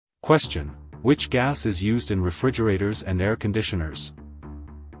Question: which gas is used in refrigerators and air conditioners?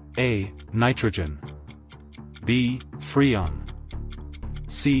 A. Nitrogen. B. Freon.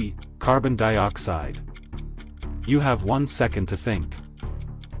 C. Carbon dioxide. You have 1 second to think.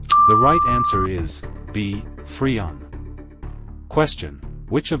 The right answer is B. Freon. Question: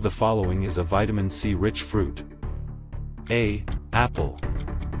 which of the following is a vitamin C rich fruit? A. Apple.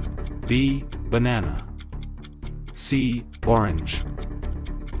 B. Banana. C. Orange.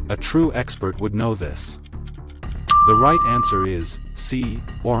 A true expert would know this. The right answer is C.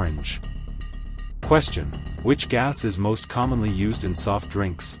 Orange. Question: which gas is most commonly used in soft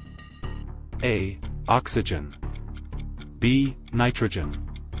drinks? A. Oxygen. B. Nitrogen.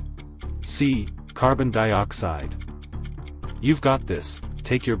 C. Carbon dioxide. You've got this,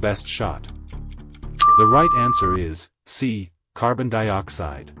 take your best shot. The right answer is C. Carbon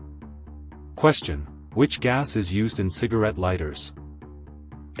dioxide. Question: which gas is used in cigarette lighters?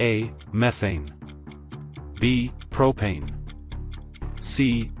 A. Methane. B. Propane.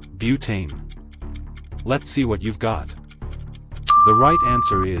 C. Butane. Let's see what you've got. The right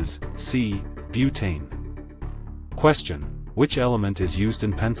answer is C. Butane. Question: which element is used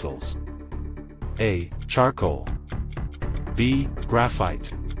in pencils? A. Charcoal. B.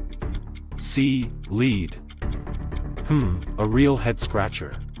 Graphite. C. Lead. A real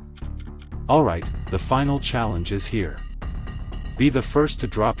head-scratcher. Alright, the final challenge is here. Be the first to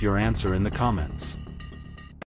drop your answer in the comments.